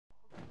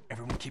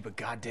Everyone keep a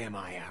goddamn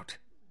eye out.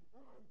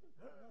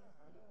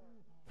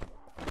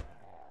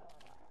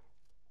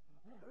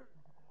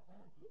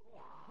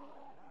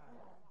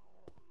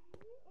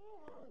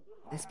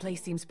 This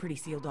place seems pretty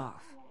sealed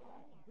off.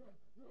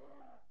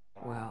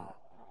 Well...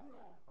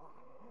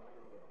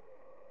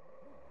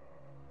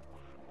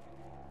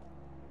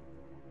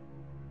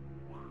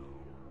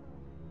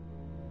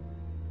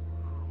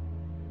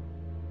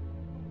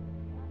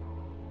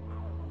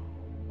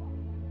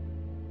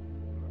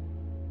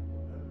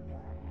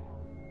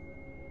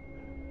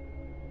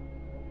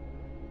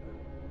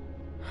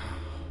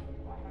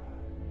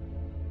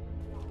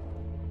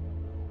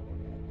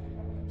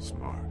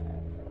 Smart.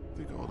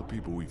 Think of all the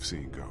people we've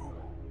seen go.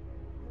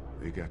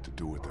 They got to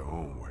do it their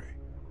own way.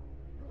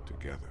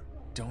 Together.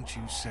 Don't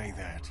you say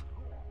that.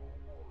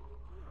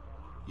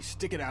 You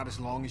stick it out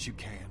as long as you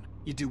can.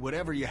 You do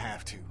whatever you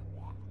have to.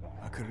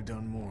 I could have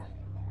done more.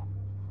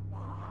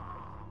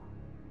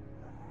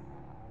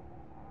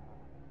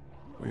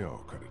 We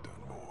all could have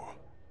done more.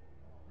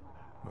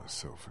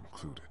 Myself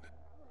included.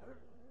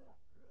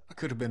 I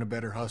could have been a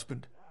better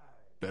husband,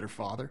 better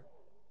father,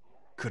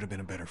 could have been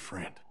a better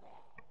friend.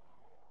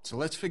 So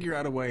let's figure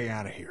out a way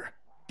out of here.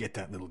 Get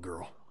that little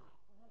girl.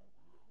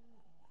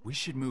 We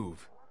should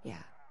move.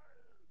 Yeah.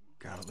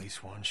 Got at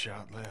least one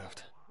shot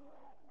left.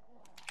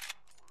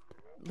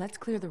 Let's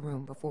clear the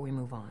room before we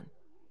move on.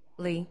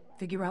 Lee,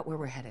 figure out where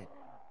we're headed.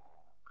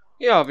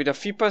 Ja, wieder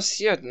viel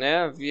passiert,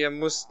 ne? Wir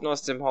mussten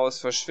aus dem Haus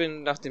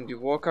verschwinden, nachdem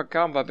die Walker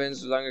kamen, weil Ben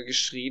so lange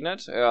geschrien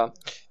hat. Ja,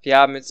 wir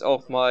haben jetzt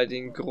auch mal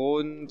den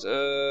Grund,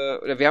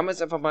 oder wir haben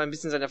jetzt einfach mal ein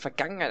bisschen seine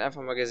Vergangenheit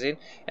einfach mal gesehen.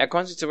 Er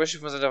konnte sich zum Beispiel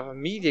von seiner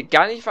Familie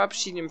gar nicht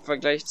verabschieden im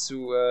Vergleich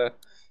zu,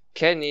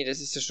 Kenny. Das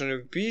ist ja schon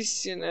ein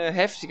bisschen,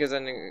 heftiger,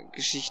 seine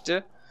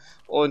Geschichte.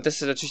 Und dass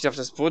er natürlich auf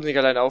das Boden nicht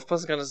alleine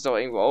aufpassen kann, das ist doch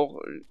irgendwo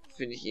auch,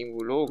 finde ich,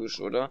 irgendwo logisch,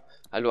 oder?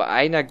 Hallo,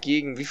 einer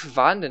gegen, wie viel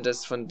waren denn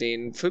das von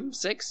denen? 5,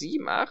 6,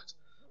 7, 8?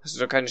 Hast du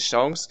da keine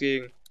Chance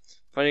gegen?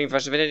 Vor allem,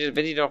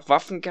 wenn die noch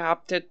Waffen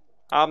gehabt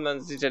haben,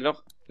 dann sieht er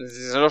noch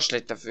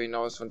schlechter für ihn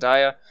aus. Von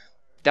daher,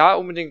 da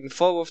unbedingt einen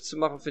Vorwurf zu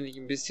machen, finde ich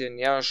ein bisschen,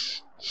 ja,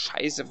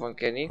 scheiße von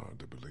Kenny.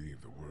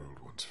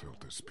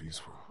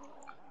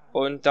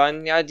 Und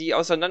dann, ja, die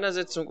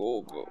Auseinandersetzung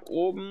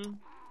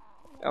oben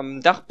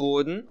am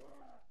Dachboden.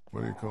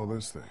 What do you call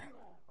this thing?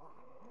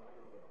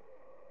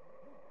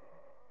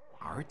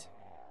 Art?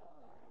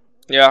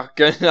 Ja,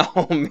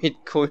 genau,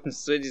 mit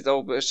Kunst, so hätte ich es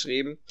auch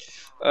beschrieben.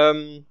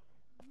 Die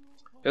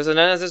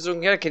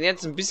Auseinandersetzung, ja, Kenny hat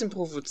es ein bisschen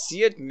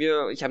provoziert.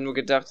 Ich habe nur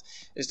gedacht,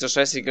 ist doch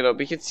scheißegal,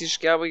 ob ich jetzt die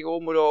Scherbe hier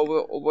oben oder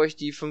ob euch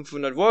die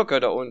 500 Walker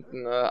da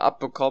unten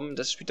abbekommen.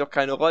 Das spielt doch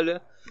keine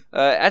Rolle.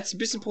 Er hat es ein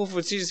bisschen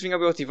provoziert, deswegen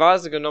habe ich auch die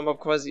Vase genommen, habe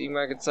quasi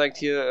irgendwann gezeigt,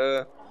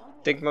 hier,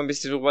 denk mal ein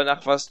bisschen drüber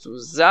nach, was du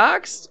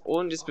sagst.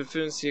 Und jetzt befinden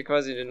wir uns hier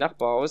quasi in dem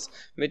Nachbarhaus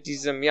mit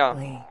diesem, ja.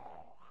 Lee,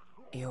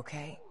 you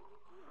okay?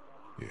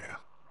 Yeah.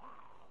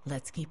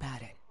 Let's keep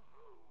at it.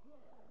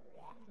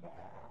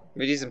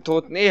 Mit diesem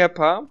toten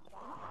Ehepaar.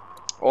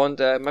 Und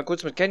mal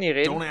kurz mit Kenny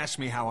reden. Don't ask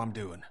me how I'm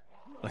doing.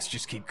 Let's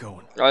just keep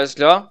going. Alles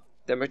klar.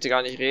 Der möchte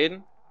gar nicht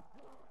reden.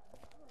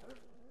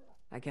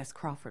 I guess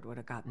Crawford would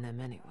have gotten them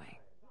anyway.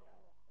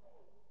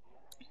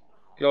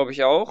 Glaube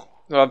ich auch.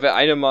 Oder wäre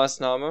eine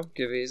Maßnahme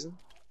gewesen.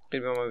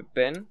 Reden wir mal mit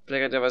Ben.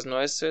 Vielleicht hat er was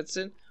Neues zu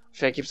erzählen.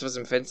 Vielleicht gibt es was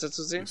im Fenster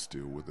zu sehen.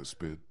 Still with a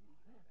spit?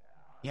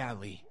 Yeah,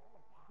 Lee.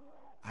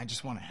 I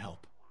just want to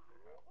help.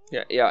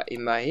 Ja, ja,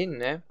 immerhin,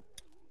 ne?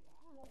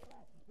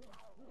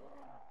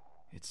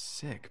 It's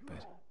sick,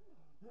 but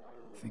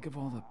think of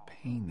all the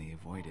pain they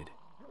avoided.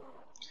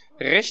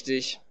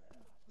 Richtig.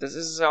 Das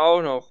ist es ja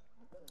auch noch.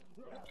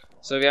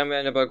 So, wir haben ja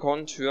eine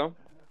Balkontür.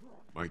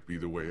 Might be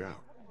the way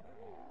out.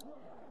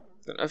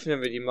 Dann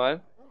öffnen wir die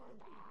mal.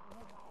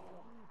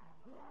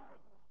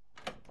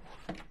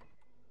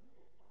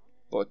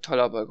 Boah,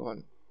 toller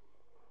Balkon.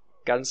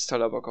 Ganz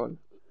toller Balkon.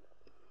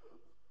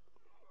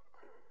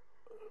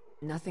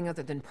 Nothing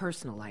other than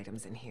personal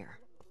items in here.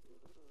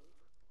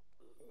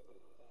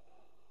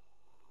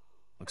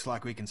 Looks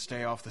like we can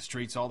stay off the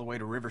streets all the way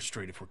to River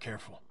Street if we're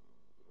careful.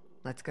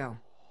 Let's go.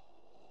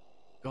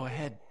 Go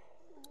ahead.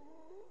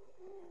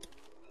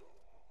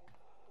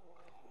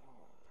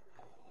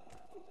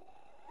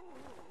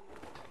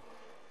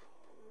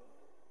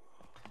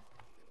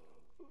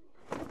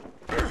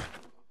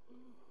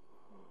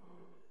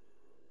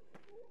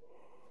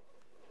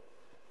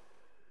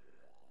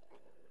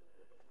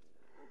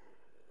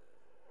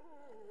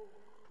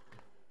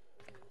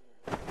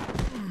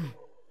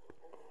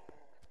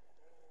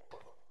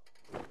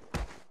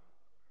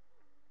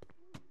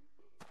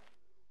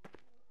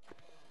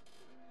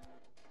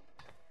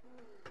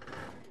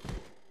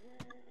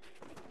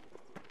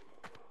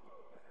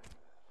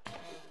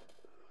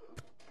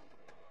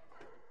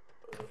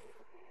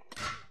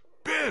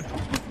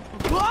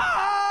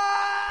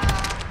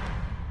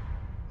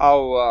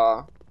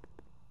 Aua.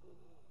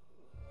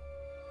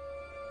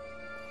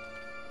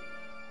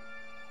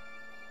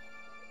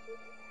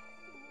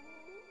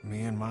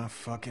 Me and my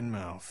fucking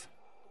mouth.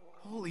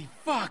 Holy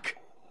fuck!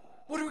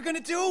 What are we gonna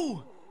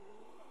do?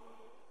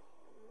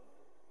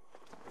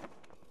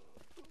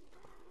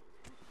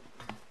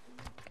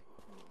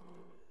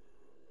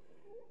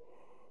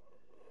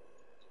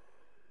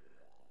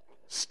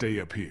 Stay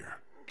up here.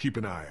 Keep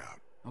an eye out.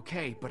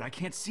 Okay, but I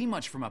can't see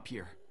much from up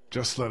here.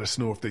 Just let us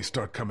know if they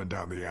start coming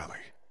down the alley.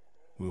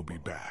 We'll be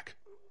back.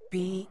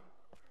 Be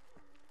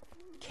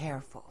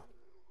careful.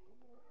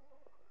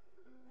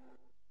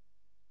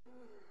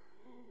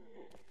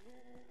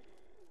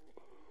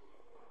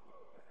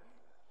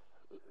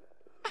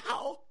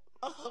 Ow!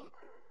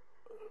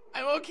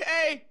 I'm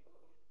okay!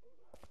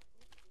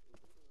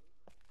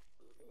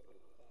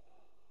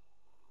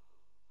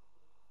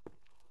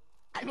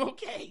 I'm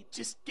okay.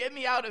 Just get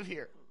me out of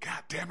here.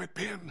 God damn it,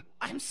 Ben.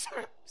 I'm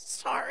sorry.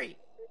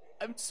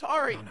 I'm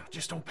sorry. No,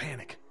 just don't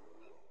panic.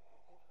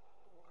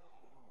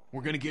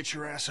 We're gonna get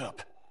your ass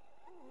up.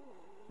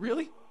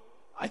 Really?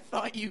 I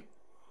thought you...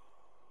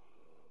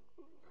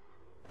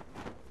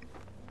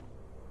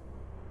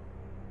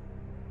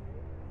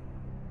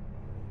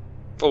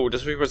 Oh,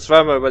 das muss ich mir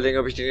zweimal überlegen,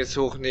 ob ich den jetzt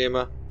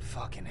hochnehme.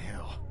 Fucking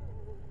hell.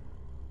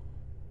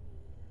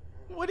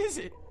 What is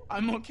it?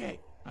 I'm okay.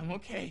 I'm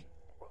okay.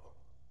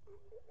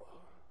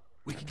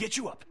 We can get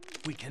you up.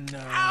 We can,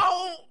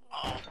 Ow!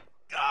 Oh,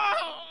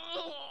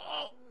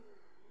 oh.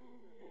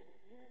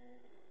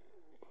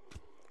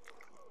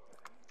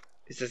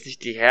 Ist das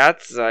nicht die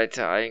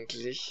Herzseite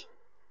eigentlich?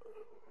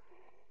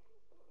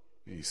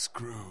 He's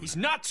screwed. He's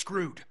not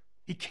screwed.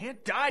 He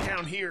can't die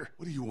down here.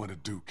 What do you want to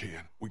do,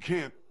 Ken? We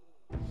can't...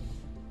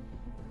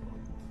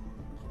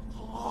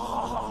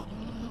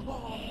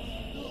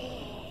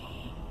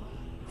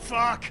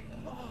 Fuck.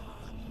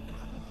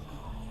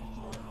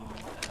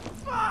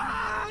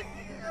 Fuck!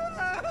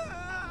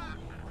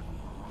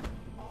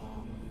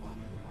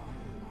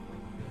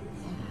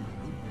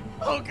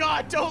 Oh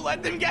God, don't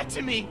let them get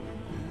to me!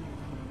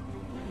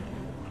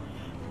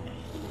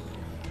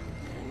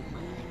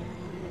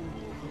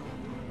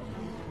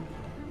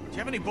 Do you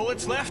have any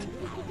bullets left?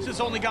 This has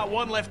only got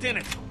one left in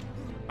it.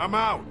 I'm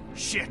out.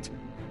 Shit.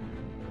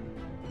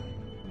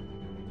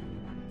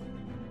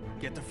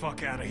 Get the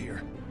fuck out of here.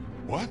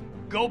 What?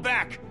 Go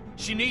back.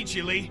 She needs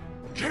you, Lee.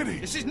 Kenny!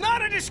 This is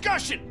not a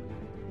discussion.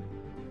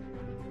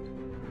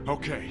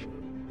 Okay,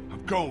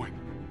 I'm going.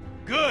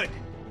 Good.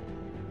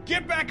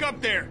 Get back up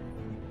there.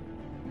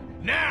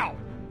 Now.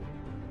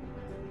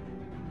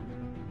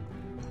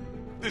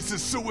 This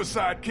is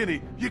suicide,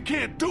 Kenny. You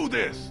can't do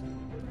this.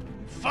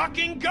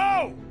 Fucking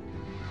go.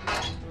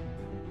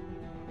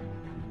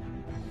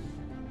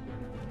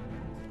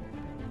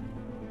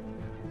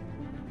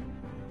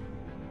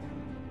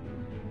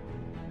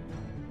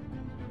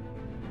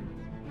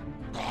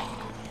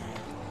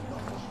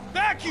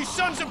 Back, you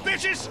sons of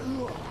bitches!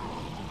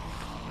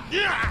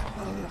 Yeah!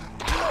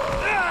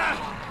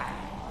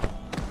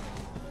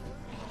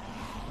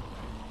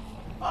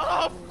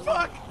 Oh,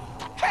 fuck!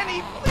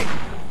 Kenny, please!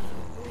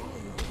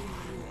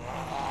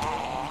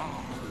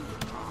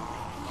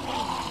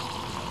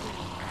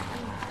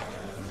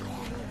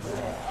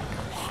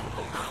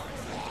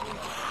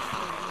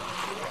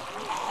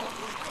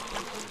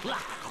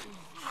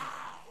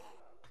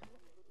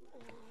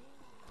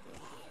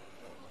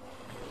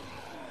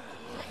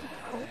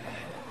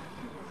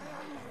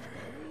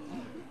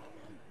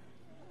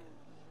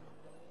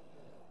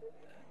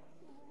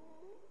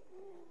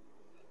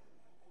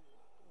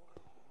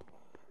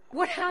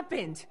 What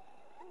happened?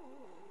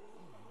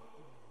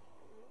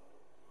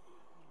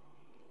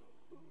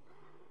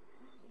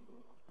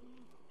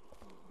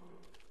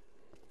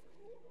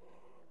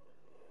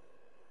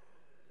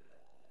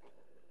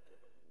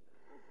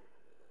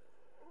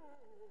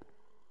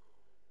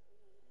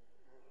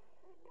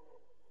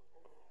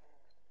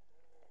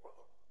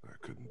 I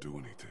couldn't do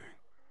anything.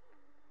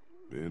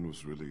 Ben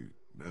was really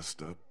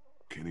messed up.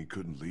 Kenny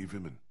couldn't leave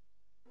him, and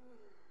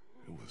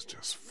it was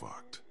just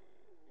fucked.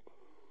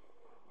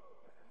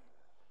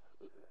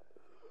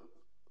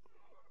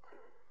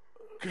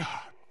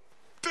 God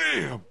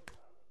damn!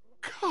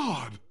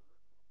 God!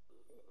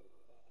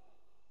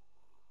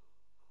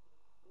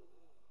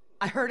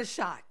 I heard a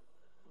shot.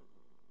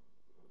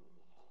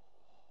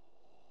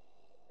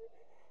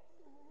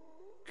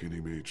 Kenny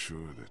made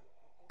sure that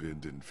Ben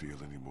didn't feel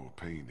any more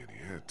pain than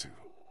he had to.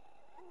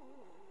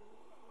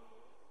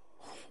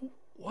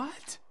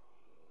 What?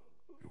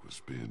 It was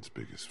Ben's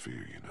biggest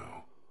fear, you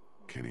know.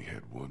 Kenny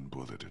had one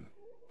bullet, and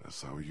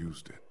that's how he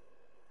used it.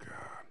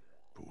 God,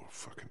 poor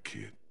fucking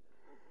kid.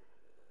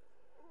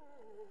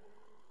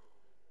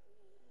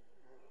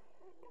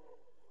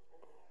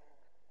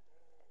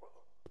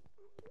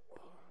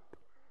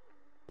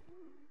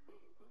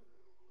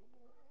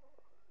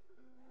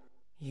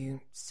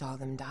 You saw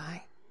them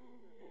die?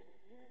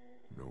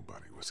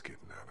 Nobody was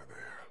getting out of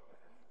there.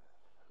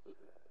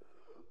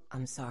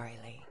 I'm sorry,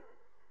 Lee.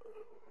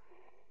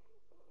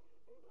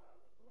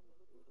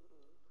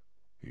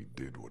 He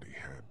did what he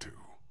had to,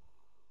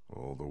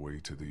 all the way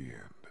to the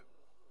end.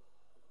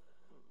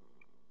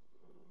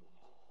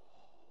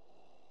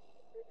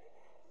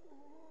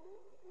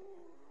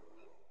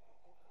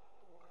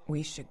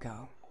 We should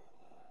go.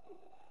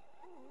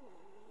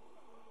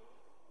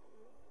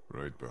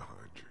 Right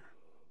behind you.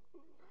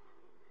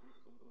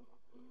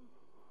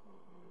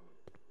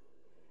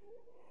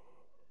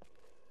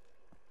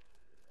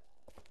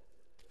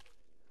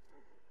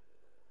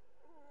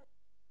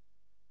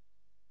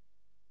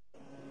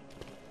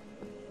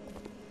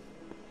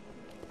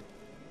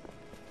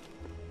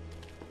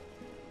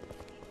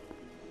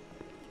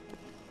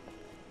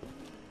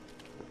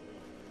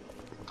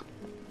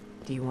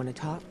 Do you want to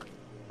talk?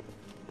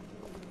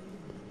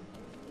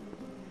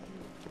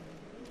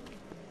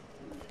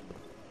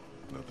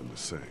 Nothing to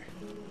say.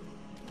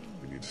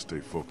 We need to stay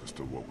focused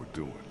on what we're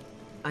doing.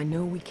 I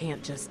know we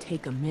can't just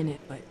take a minute,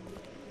 but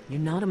you're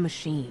not a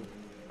machine.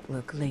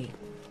 Look, Lee,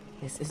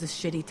 this is a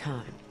shitty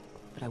time,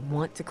 but I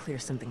want to clear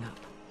something up.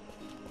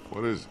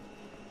 What is it?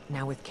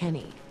 Now with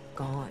Kenny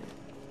gone,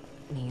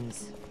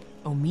 means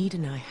Omid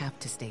and I have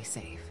to stay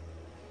safe.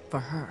 For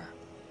her.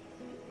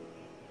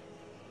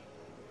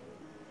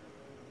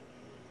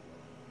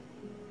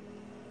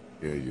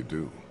 Yeah, you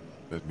do.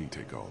 Let me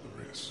take all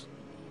the risks.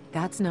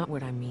 That's not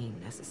what I mean,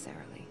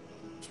 necessarily.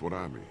 It's what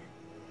I mean.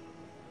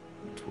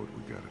 It's what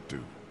we gotta do.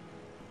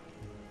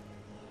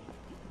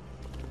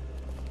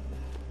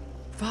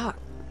 Fuck.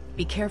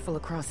 Be careful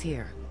across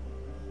here.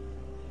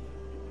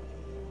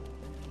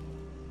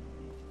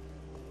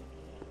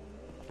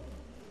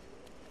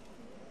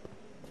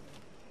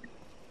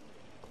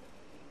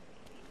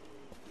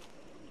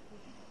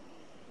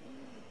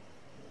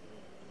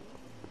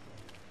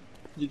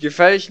 Die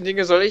gefährlichen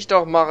Dinge soll ich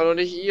doch machen und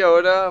nicht ihr,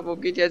 oder? Wo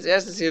geht ihr als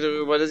erstes hier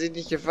drüber? Das sieht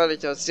nicht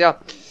gefährlich aus. Ja.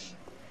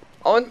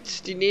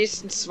 Und die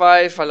nächsten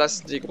zwei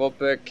verlassen die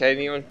Gruppe.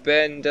 Kenny und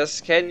Ben.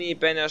 Dass Kenny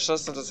Ben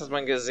erschossen hat, das hat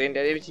man gesehen.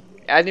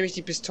 Er hat nämlich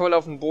die Pistole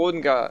auf den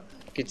Boden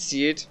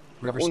gezielt.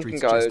 Nach unten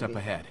gehalten.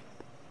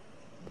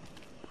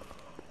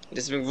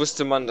 Deswegen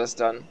wusste man das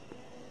dann.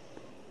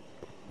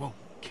 Whoa,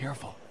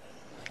 careful.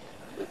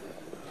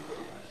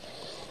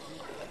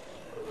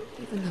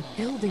 Even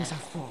the buildings are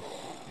full.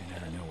 You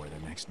never know where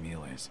the next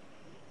meal is.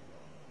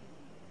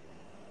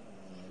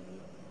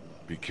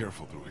 Be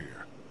careful through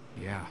here.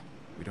 Yeah,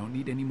 we don't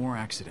need any more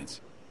accidents.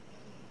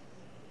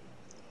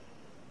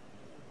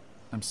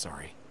 I'm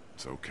sorry.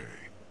 It's okay.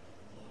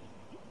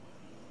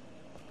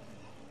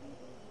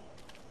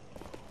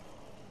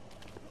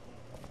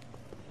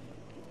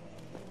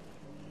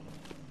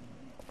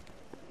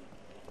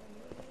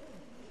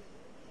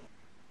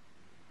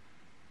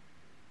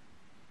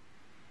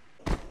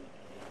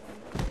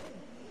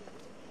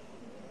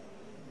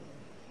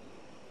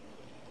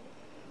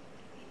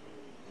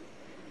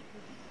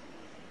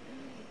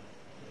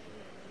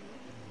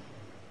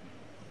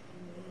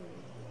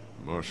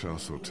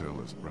 Marshall's Hotel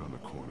is around the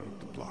corner of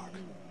the block.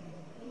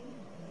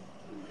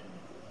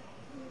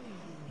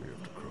 We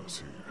have to cross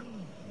here.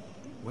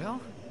 Well,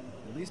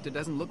 at least it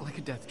doesn't look like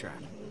a death trap.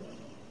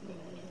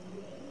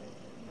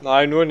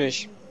 Nein, nur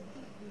nicht.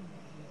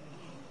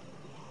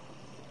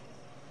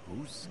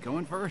 Who's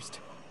going first?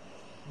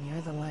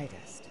 You're the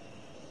lightest.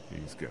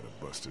 He's got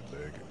a busted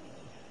leg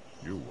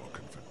and you're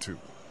walking for two.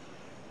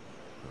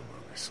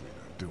 I'm obviously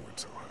not doing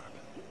so hot.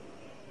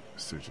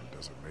 Decision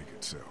doesn't make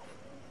itself.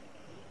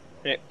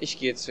 Ja, ich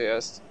gehe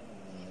zuerst.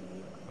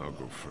 I'll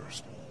go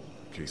first,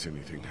 in case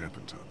anything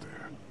happens out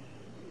there.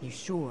 You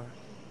sure?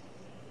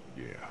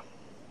 Yeah.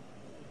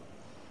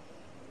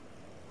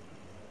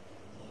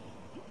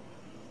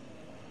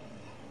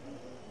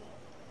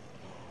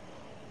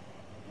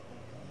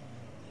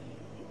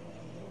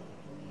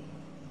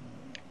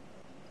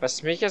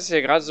 Was mich jetzt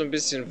hier gerade so ein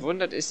bisschen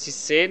wundert, ist die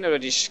Szene oder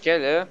die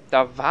Stelle.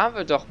 Da waren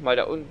wir doch mal,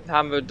 da unten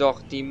haben wir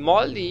doch die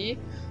Molly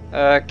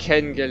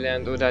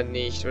kennengelernt, oder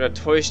nicht? Oder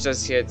täuscht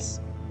das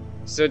jetzt?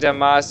 So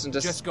dermaßen. Und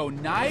Just go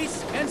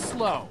nice and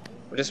slow.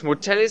 Und das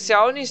Motel ist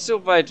ja auch nicht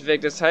so weit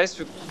weg. Das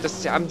heißt,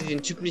 haben die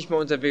den Typ nicht mal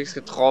unterwegs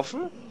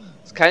getroffen?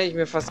 Das kann ich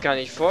mir fast gar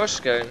nicht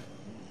vorstellen.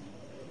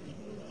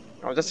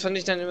 Aber das fand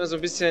ich dann immer so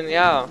ein bisschen,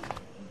 ja.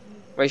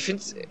 Weil ich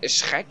finde es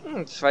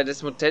erschreckend, weil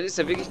das Motel ist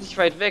ja wirklich nicht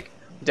weit weg.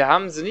 Und da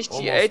haben sie nicht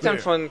die Eltern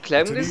von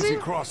Clem gesehen?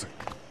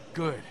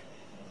 Good.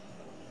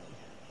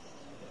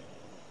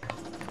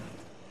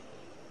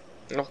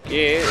 Noch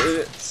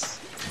geht's.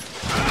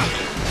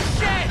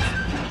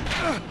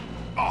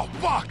 Oh,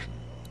 fuck!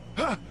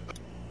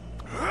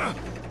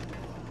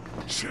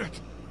 Shit.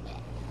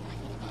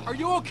 Are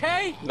you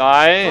okay?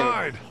 Nein.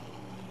 Fine.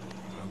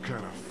 I'm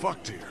kind of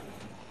fucked here.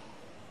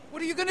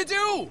 What are you gonna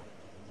do?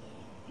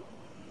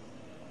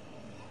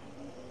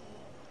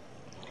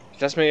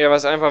 Ich lass mir ja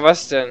was einfach,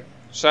 was denn?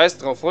 Scheiß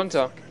drauf,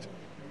 runter.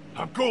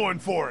 I'm going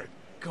for it.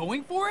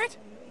 Going for it?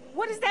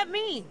 What does that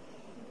mean?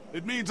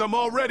 It means I'm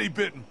already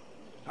bitten.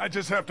 I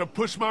just have to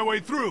push my way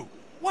through.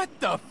 What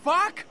the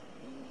fuck?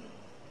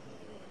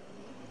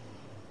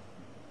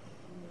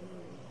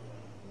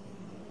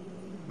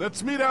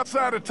 Let's meet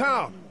outside of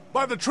town,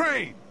 by the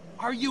train.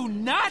 Are you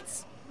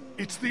nuts?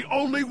 It's the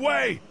only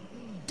way.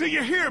 Do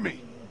you hear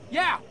me?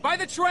 Yeah, by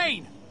the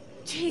train.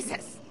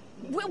 Jesus.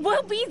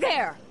 We'll be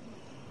there.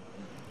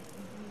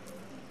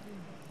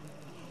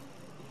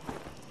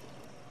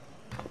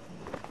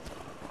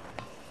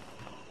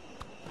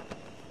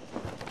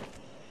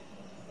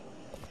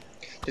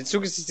 Der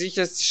Zug ist die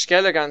sicherste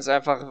Stelle, ganz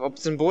einfach. Ob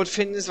es ein Boot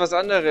finden, ist was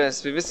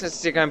anderes. Wir wissen, dass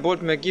es hier kein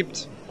Boot mehr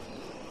gibt.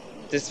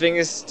 Deswegen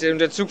ist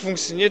der Zug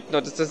funktioniert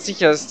noch. Das ist das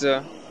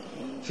sicherste.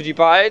 Für die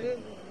beiden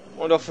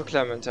und auch für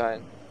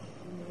Clementine.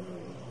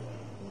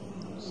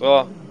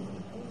 So.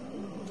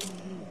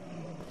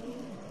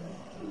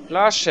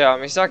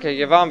 Glasscherben. Ich sag ja,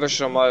 hier waren wir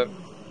schon mal.